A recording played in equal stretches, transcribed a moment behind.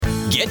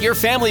Get your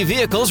family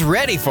vehicles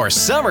ready for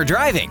summer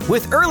driving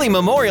with early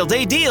Memorial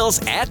Day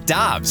deals at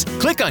Dobbs.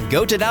 Click on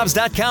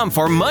GoToDobbs.com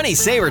for money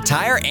saver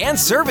tire and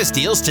service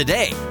deals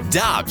today.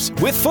 Dobbs,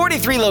 with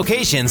 43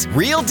 locations,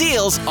 real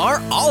deals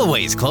are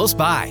always close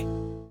by.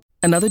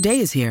 Another day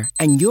is here,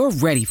 and you're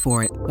ready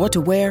for it. What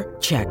to wear?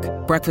 Check.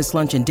 Breakfast,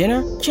 lunch, and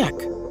dinner? Check.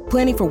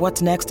 Planning for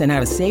what's next and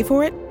how to save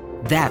for it?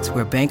 That's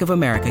where Bank of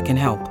America can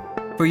help.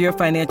 For your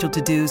financial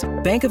to-dos,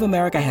 Bank of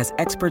America has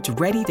experts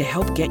ready to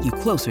help get you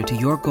closer to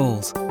your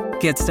goals.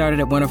 Get started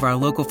at one of our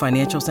local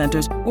financial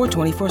centers or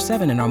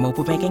 24/7 in our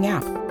mobile banking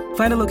app.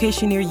 Find a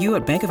location near you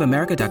at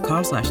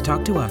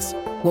bankofamerica.com/talktous.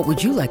 What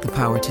would you like the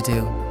power to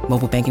do?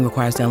 Mobile banking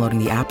requires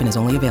downloading the app and is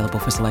only available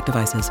for select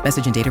devices.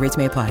 Message and data rates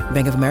may apply.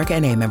 Bank of America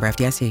N.A., member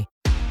FDIC.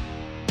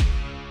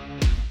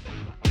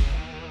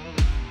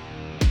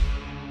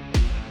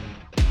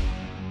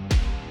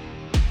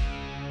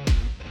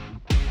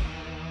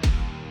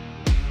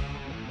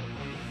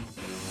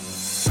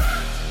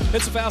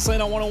 It's the Fast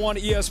Lane on 101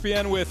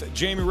 ESPN with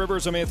Jamie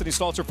Rivers. I'm Anthony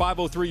Stalter.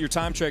 5:03, your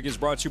time check is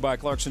brought to you by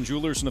Clarkson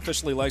Jewelers, an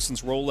officially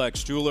licensed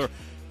Rolex jeweler.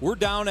 We're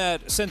down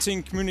at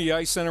Sensing Community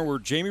Ice Center where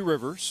Jamie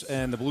Rivers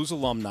and the Blues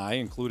Alumni,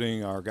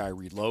 including our guy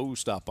Reed Lowe, who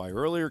stopped by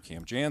earlier,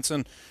 Cam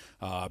Jansen,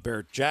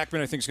 Barrett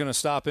Jackman, I think, is going to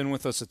stop in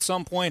with us at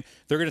some point.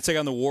 They're going to take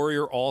on the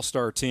Warrior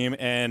All-Star team,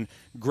 and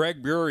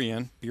Greg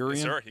Burian,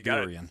 yes, sir, you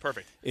got it.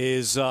 Perfect.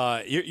 Is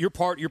you're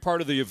part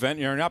of the event.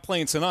 You're not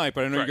playing tonight,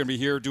 but I know you're going to be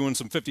here doing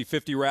some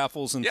 50-50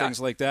 raffles and things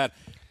like that.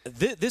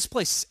 This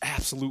place is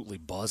absolutely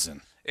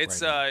buzzing.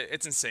 It's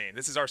it's insane.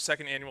 This is our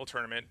second annual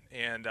tournament,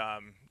 and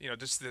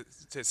just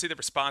to see the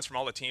response from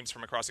all the teams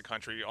from across the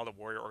country, all the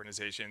Warrior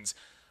organizations.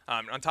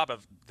 On top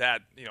of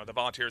that, the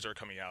volunteers are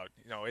coming out.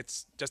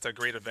 It's just a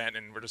great event,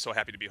 and we're just so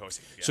happy to be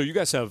hosting it again. So you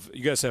guys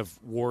have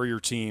Warrior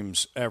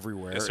teams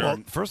everywhere. Yes, sir.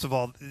 Well, first of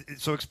all,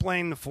 so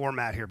explain the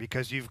format here,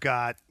 because you've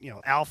got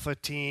Alpha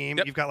team,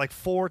 you've got like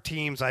 4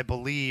 teams, I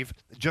believe,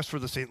 just for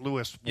the St.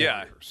 Louis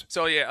Warriors.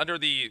 So under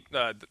the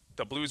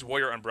Blues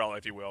Warrior umbrella,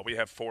 if you will, we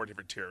have 4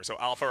 different tiers. So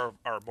Alpha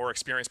are more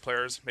experienced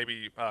players.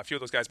 Maybe a few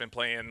of those guys have been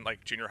playing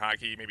like junior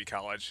hockey, maybe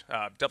college.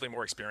 Definitely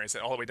more experienced,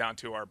 and all the way down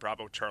to our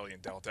Bravo, Charlie,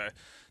 and Delta.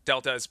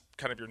 Delta is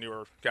kind of your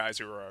newer guys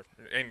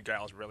and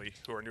gals really,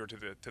 who are newer to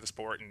the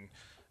sport, and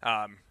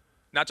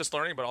not just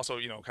learning, but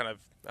also kind of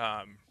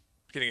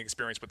getting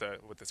experience with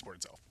the sport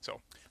itself. So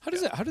how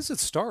does it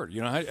start?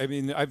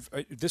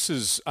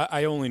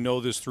 I only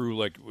know this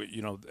through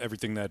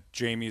everything that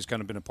Jamie's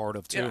kind of been a part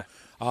of too.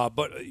 Yeah.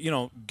 But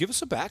give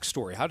us a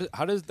backstory. How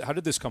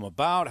did this come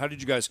about? How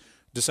did you guys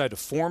decide to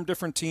form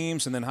different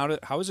teams, and then how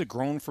has it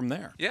grown from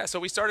there? Yeah, so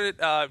we started.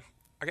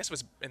 I guess it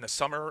was in the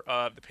summer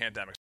of the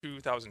pandemic,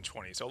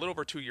 2020. So a little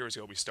over 2 years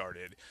ago we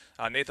started.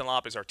 Nathan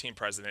Lopp is our team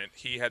president.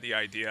 He had the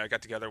idea. I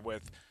got together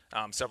with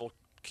several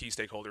key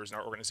stakeholders in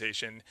our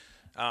organization.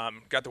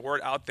 Got the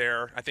word out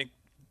there. I think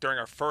during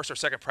our first or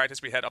second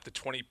practice, we had up to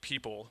 20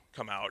 people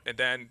come out. And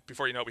then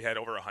before you know it, we had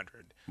over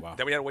 100. Wow.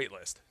 Then we had a wait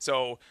list.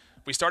 So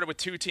we started with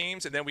 2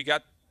 teams, and then we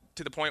got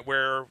to the point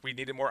where we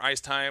needed more ice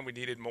time. We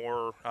needed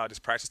more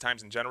just practice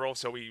times in general.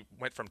 So we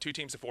went from 2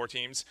 teams to 4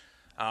 teams.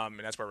 And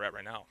that's where we're at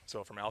right now.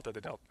 So from Alpha to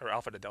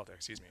Delta,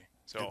 excuse me.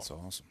 So that's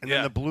awesome. And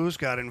then the Blues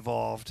got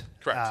involved.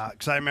 Correct.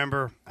 Because I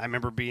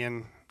remember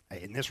being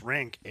in this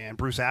rink, and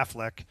Bruce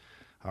Affleck,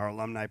 our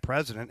alumni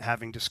president,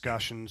 having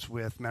discussions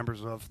with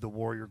members of the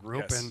Warrior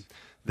group, Yes. and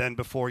then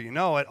before you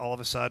know it, all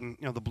of a sudden,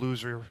 the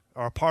Blues are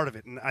a part of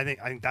it, and I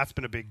think that's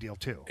been a big deal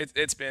too.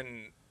 It's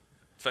been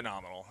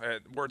phenomenal.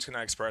 Words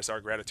cannot express our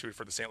gratitude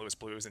for the St. Louis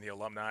Blues and the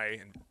alumni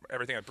and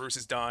everything that Bruce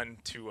has done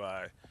to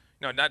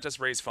not just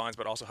raise funds,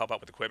 but also help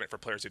out with equipment for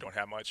players who don't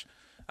have much.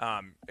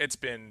 It's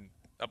been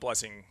a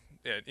blessing.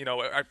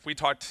 We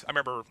talked. I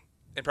remember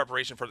in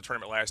preparation for the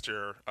tournament last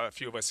year, a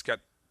few of us got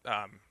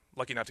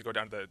lucky enough to go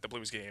down to the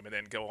Blues game and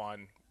then go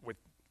on with,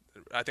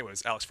 I think it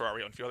was Alex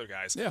Ferrario and a few other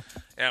guys. Yeah.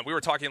 And we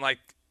were talking like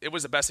it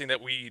was the best thing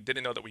that we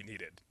didn't know that we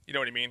needed. You know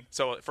what I mean?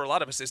 So for a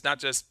lot of us, it's not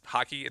just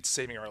hockey; it's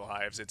saving our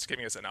lives. It's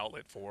giving us an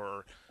outlet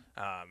for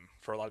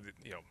a lot of the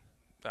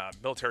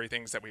military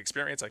things that we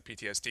experience, like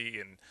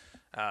PTSD and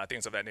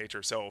things of that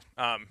nature. So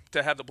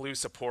to have the Blues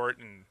support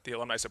and the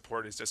alumni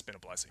support has just been a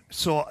blessing.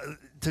 So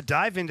to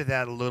dive into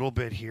that a little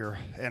bit here,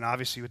 and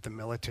obviously with the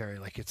military,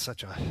 like it's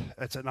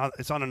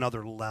on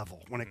another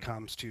level when it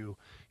comes to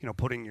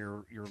putting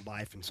your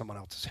life in someone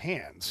else's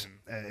hands,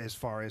 as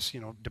far as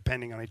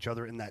depending on each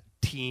other in that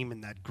team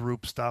and that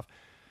group stuff.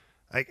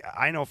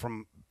 I know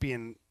from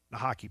being a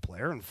hockey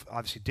player, and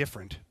obviously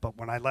different, but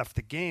when I left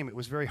the game, it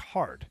was very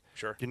hard.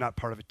 Sure. You're not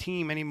part of a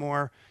team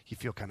anymore. You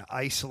feel kind of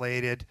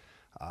isolated.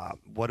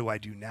 What do I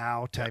do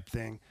now type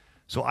thing.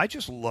 So I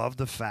just love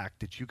the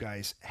fact that you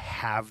guys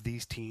have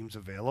these teams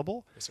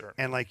available. Yes, sir.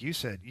 And like you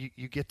said,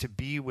 you get to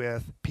be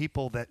with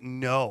people that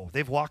know.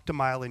 They've walked a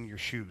mile in your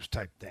shoes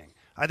type thing.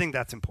 I think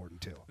that's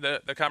important too.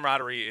 The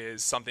camaraderie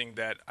is something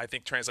that I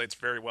think translates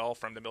very well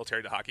from the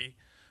military to hockey.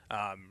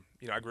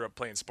 I grew up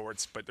playing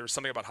sports, but there's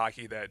something about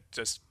hockey that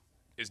just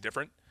is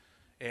different.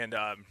 And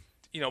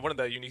one of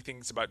the unique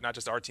things about not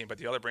just our team, but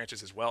the other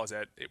branches as well, is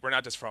that we're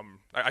not just from.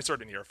 I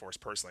served in the Air Force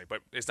personally,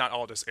 but it's not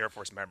all just Air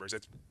Force members.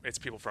 It's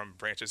people from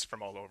branches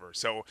from all over.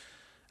 So,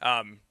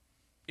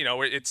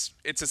 it's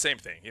the same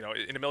thing.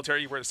 In the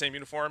military, you wear the same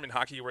uniform. In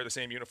hockey, you wear the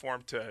same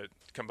uniform to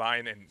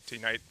combine and to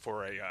unite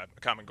for a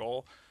common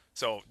goal.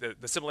 So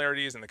the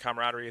similarities and the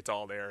camaraderie, it's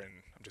all there, and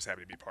I'm just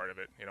happy to be part of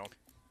it.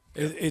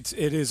 It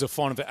is a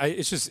fun event.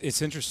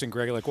 It's interesting,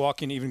 Greg.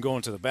 Like even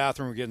going to the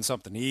bathroom or getting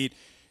something to eat,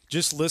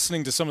 just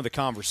listening to some of the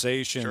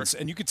conversations,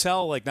 and you could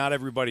tell like not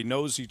everybody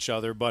knows each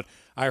other. But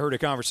I heard a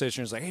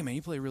conversation. It's like, hey man,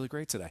 you played really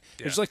great today.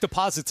 Yeah. There's like the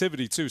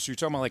positivity too. So you're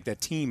talking about like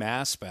that team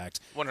aspect.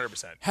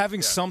 100%.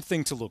 Having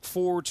something to look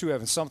forward to,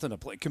 having something to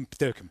play,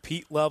 the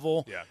compete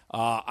level. Yeah.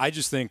 I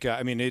just think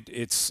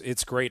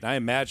it's great, and I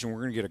imagine we're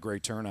going to get a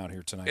great turnout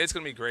here tonight. It's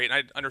going to be great.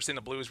 And I understand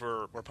the Blues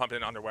were pumping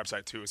it on their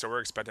website too, so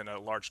we're expecting a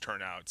large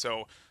turnout.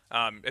 So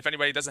if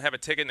anybody doesn't have a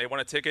ticket and they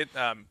want a ticket,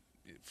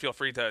 feel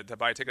free to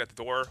buy a ticket at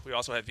the door. We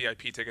also have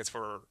VIP tickets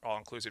for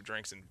all-inclusive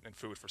drinks and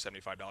food for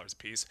 $75 a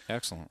piece.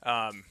 Excellent.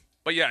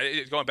 But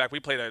yeah, going back, we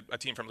played a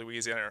team from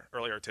Louisiana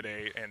earlier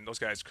today, and those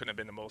guys couldn't have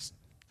been the most.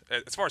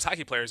 As far as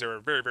hockey players, they were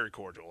very, very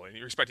cordial, and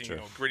you're expecting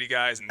gritty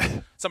guys.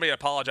 And somebody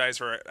apologized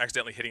for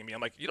accidentally hitting me. I'm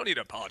like, you don't need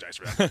to apologize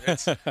for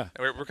that.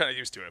 We're kind of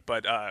used to it,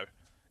 but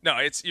no,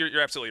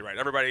 you're absolutely right.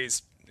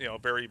 Everybody's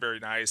very, very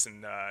nice,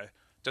 and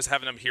just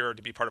having them here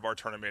to be part of our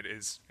tournament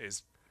is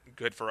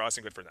good for us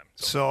and good for them.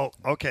 So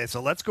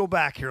let's go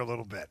back here a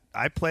little bit.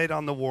 I played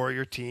on the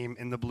Warrior team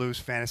in the Blues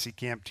Fantasy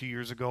Camp 2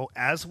 years ago,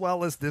 as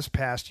well as this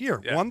past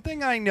year. Yeah. One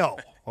thing I know,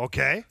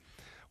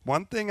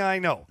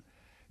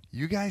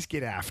 you guys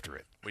get after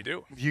it. We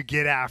do. You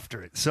get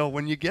after it. So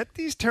when you get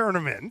these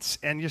tournaments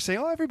and you say,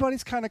 oh,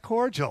 everybody's kind of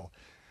cordial,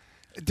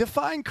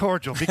 define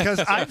cordial, because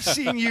I've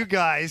seen you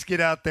guys get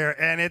out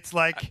there and it's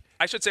like –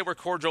 I should say we're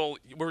cordial.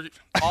 We're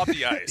off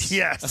the ice.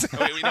 Yes.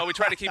 We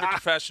try to keep it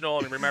professional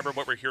and remember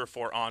what we're here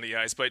for on the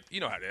ice. But you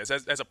know how it is.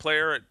 As a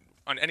player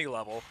on any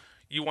level,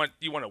 you want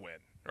to win,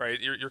 right?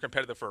 You're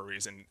competitive for a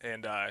reason.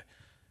 And, I've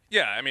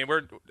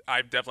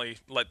definitely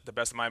let the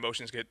best of my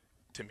emotions get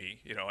to me,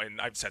 and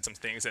I've said some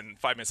things, and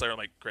 5 minutes later, I'm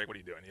like, Greg, what are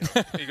you doing?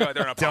 You go out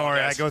there and apologize. Don't worry,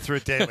 I go through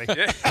it daily.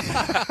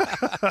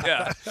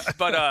 Yeah.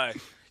 But,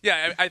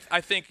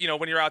 I think,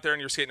 when you're out there and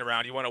you're skating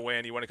around, you want to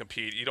win, you want to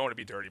compete. You don't want to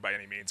be dirty by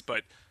any means.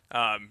 But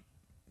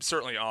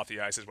certainly off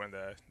the ice is when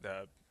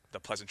the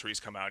pleasantries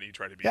come out and you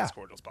try to be as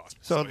cordial as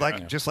possible. So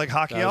just like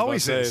hockey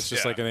always is. It's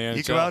just like in the NHL.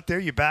 You go out there,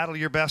 you battle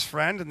your best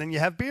friend, and then you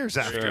have beers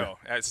after. There you go.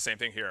 It's the same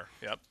thing here.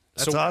 Yep.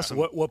 That's awesome.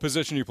 What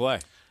position do you play?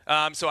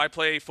 So I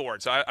play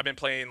forward. So I've been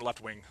playing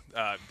left wing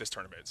this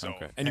tournament. So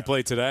okay. And you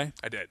played today?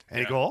 I did.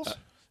 Any goals?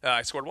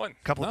 I scored one.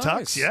 Couple of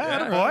tucks?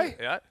 Yeah, boy.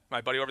 Yeah.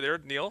 My buddy over there,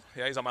 Neil.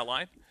 Yeah, he's on my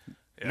line.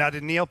 Yeah. Now,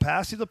 did Neil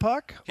pass you the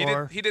puck?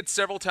 He did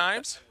several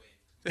times.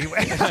 He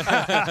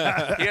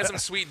had some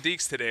sweet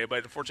deeks today,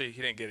 but unfortunately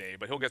he didn't get any.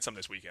 But he'll get some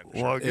this weekend.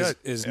 Well, good.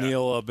 Is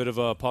Neil a bit of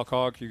a puck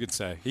hog? You could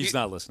say he's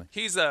not listening.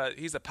 He's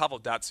the Pavel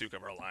Datsuk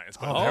of our alliance.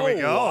 There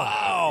we go.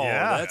 Wow,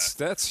 yeah,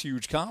 that's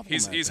huge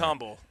compliment. He's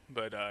humble,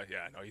 but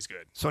he's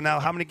good. So now,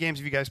 how many games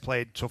have you guys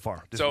played so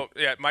far?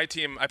 My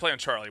team, I play on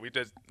Charlie. We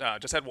did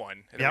just had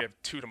one, and then we have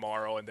 2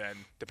 tomorrow, and then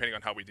depending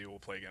on how we do, we'll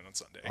play again on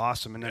Sunday.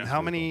 Awesome. And then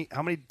how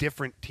many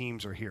different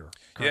teams are here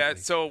currently? Yeah,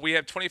 so we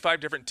have 25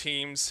 different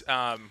teams.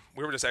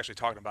 We were just actually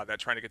talking about that,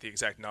 trying to get the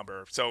exact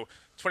number. So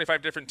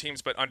 25 different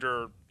teams, but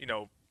under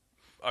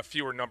a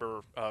fewer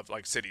number of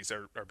cities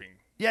are being.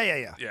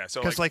 Yeah.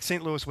 So because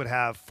St. Louis would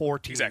have 4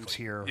 teams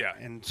here,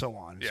 and so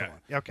on. Yeah. So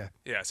on. Okay.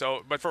 Yeah.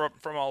 So, but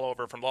from all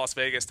over, from Las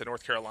Vegas to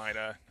North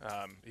Carolina,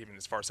 even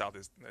as far south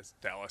as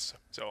Dallas.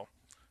 So,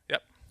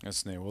 yep.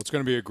 That's neat. Well, it's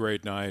going to be a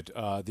great night.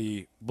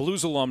 The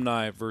Blues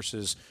Alumni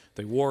versus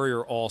the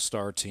Warrior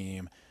All-Star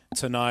team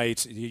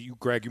tonight.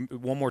 Greg,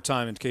 one more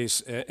time in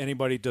case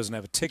anybody doesn't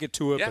have a ticket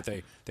to it, but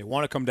they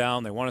want to come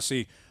down. They want to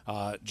see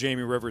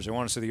Jamie Rivers. They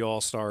want to see the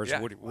All-Stars.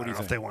 Yeah. What do you think?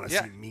 If they want to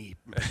see me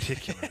in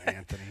particular,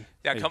 Anthony.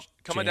 Yeah,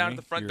 coming down to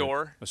the front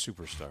door. A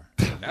superstar.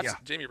 That's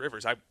Jamie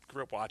Rivers. I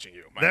grew up watching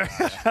you.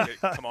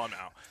 Come on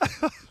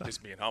now.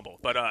 Just being humble.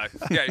 But,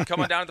 come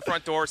on down to the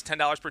front door. It's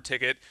 $10 per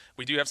ticket.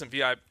 We do have some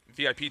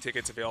VIP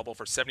tickets available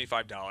for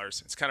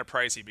 $75. It's kind of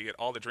pricey, but you get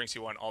all the drinks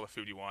you want, all the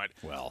food you want.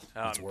 Well,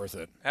 it's worth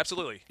it.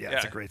 Absolutely. Yeah,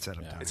 it's a great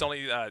setup. Yeah. It's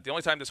only the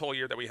only time this whole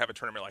year that we have a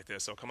tournament like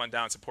this. So come on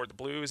down and support the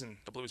Blues and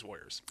the Blues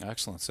Warriors.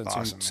 Excellent.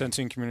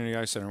 Centene Community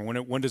Ice Center.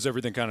 When does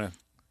everything kind of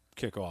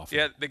kick off?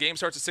 Yeah, the game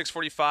starts at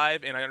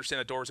 6:45, and I understand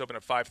the doors open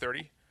at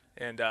 5:30.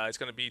 And it's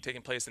going to be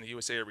taking place in the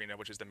USA Arena,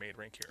 which is the main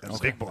rink here. That's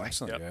big boy.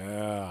 Excellent. Yep.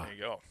 Yeah. There you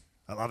go.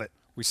 I love it.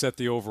 We set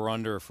the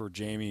over-under for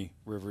Jamie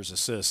Rivers'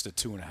 assist at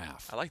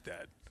 2.5. I like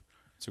that.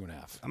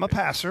 2.5. I'm a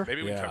passer.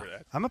 Maybe we can cover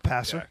that. I'm a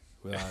passer.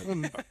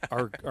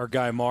 Our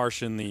guy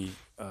Marsh in the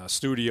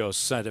studio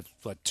said it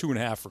like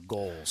 2.5 for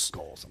goals.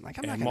 I'm like,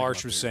 and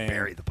Marsh was saying,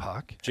 bury the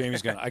puck.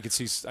 Jamie's gonna. I could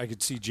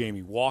see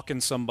Jamie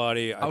walking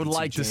somebody. I would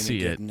like to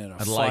see it.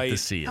 I'd like to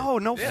see it.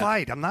 No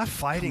fight. I'm not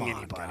fighting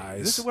anybody.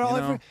 Guys, this is what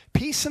all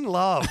peace and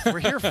love. We're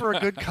here for a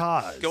good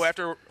cause. Go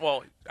after.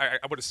 Well, I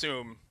would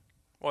assume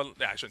Well,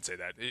 I shouldn't say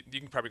that. You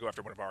can probably go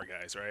after one of our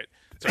guys, right?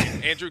 So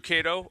Andrew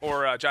Cato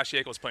or Josh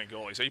Yeakel's playing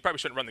goalie, so you probably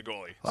shouldn't run the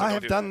goalie. So I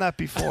have done that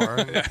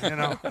before.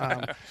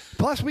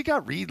 Plus, we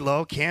got Reed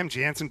Lowe, Cam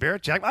Jansen,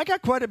 Barrett Jack. I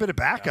got quite a bit of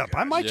backup.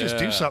 I might just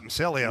do something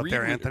silly out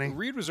there, Anthony.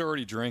 Reed was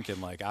already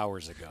drinking like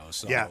hours ago,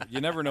 so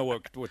you never know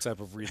what type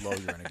of Reed Lowe you're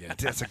going to get.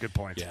 That's a good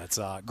point. Yeah, it's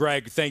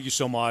Greg, thank you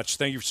so much.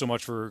 Thank you so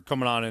much for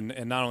coming on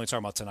and not only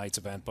talking about tonight's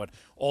event, but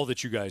all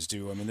that you guys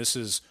do. I mean, this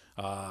is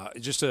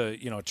just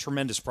a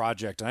tremendous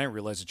project. And I didn't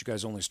realize that you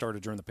guys only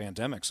started during the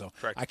pandemic, so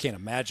Correct. I can't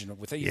imagine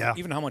with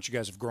even how much you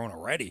guys have grown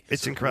already.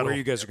 It's incredible. Where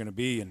you guys are going to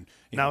be. And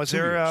now, is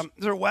there a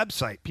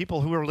website?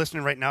 People who are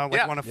listening right now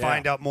want to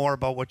find out more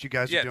about what you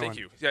guys are doing. Yeah, thank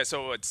you. Yeah,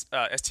 so it's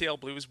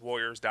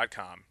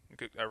stlblueswarriors.com.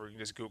 Or you can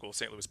just Google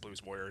St. Louis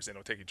Blues Warriors, and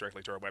it'll take you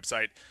directly to our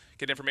website.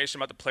 Get information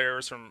about the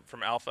players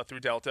from Alpha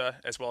through Delta,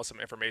 as well as some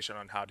information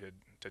on how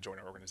to join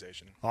our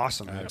organization.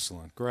 Awesome.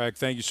 Excellent. Greg,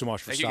 thank you so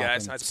much for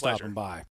stopping by.